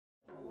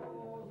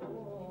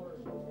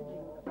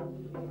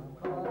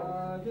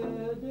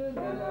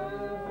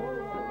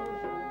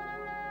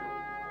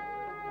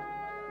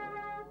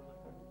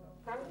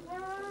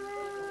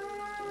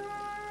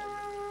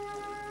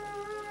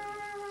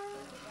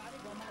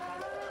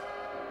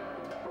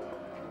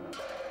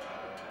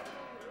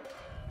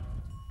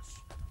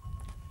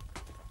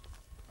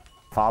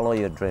Follow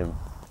your dream.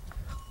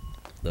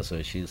 That's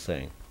what she's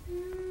saying.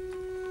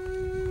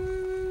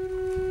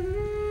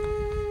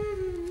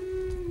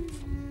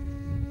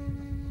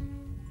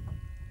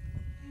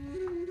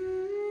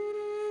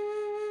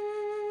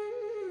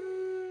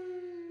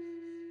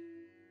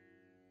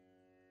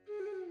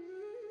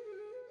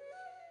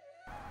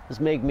 This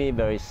makes me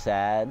very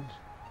sad,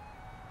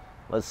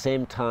 but at the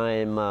same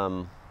time,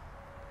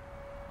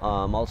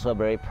 also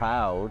very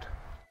proud.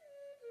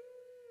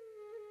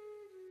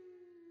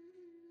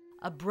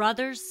 A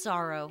brother's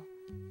sorrow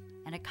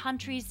and a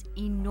country's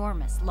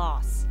enormous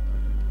loss.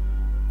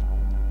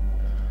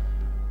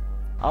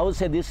 I would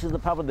say this is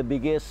probably the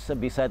biggest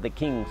beside the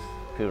king's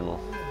funeral.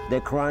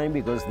 They're crying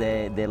because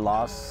they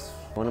lost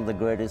one of the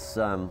greatest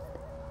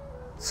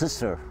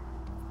sister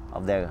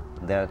of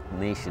their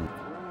nation.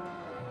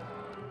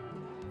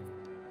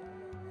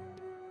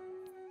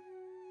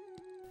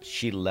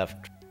 She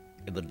left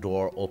the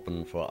door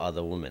open for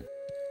other women.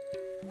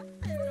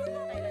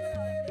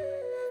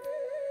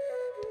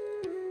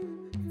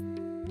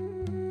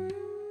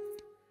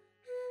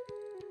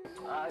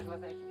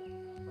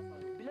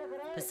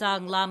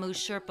 Pasang Lamu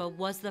Sherpa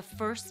was the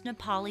first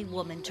Nepali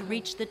woman to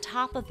reach the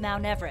top of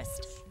Mount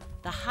Everest,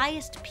 the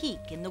highest peak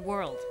in the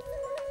world.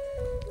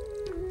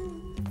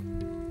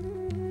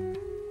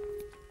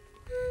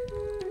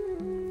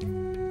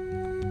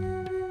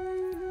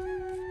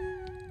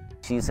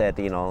 She said,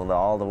 you know,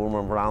 all the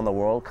women around the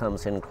world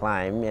comes and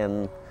climb,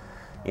 and,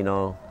 you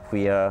know,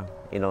 we are,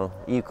 you know,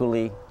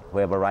 equally, we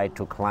have a right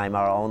to climb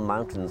our own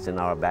mountains in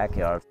our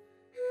backyard.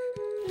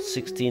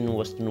 16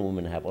 Western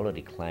women have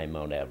already climbed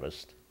Mount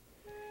Everest.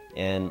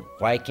 And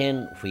why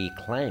can't we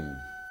climb?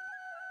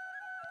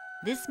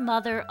 This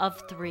mother of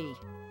three,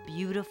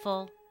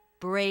 beautiful,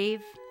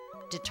 brave,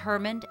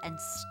 determined, and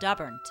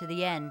stubborn to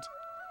the end.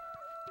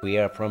 We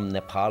are from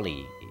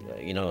Nepali,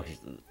 you know,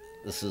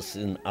 this is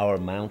in our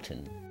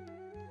mountain.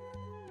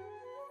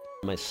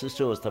 My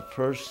sister was the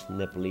first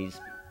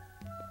Nepalese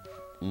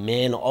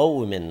man or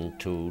woman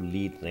to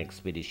lead an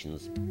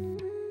expeditions.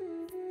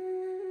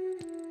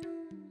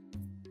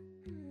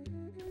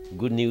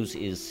 Good news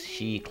is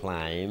she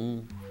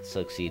climbed,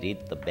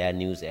 succeeded. The bad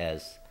news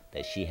is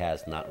that she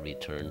has not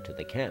returned to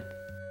the camp.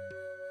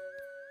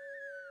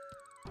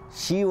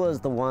 She was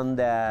the one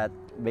that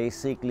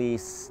basically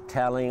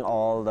telling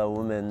all the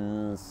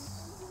women,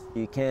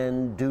 you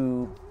can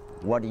do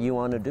what you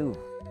want to do.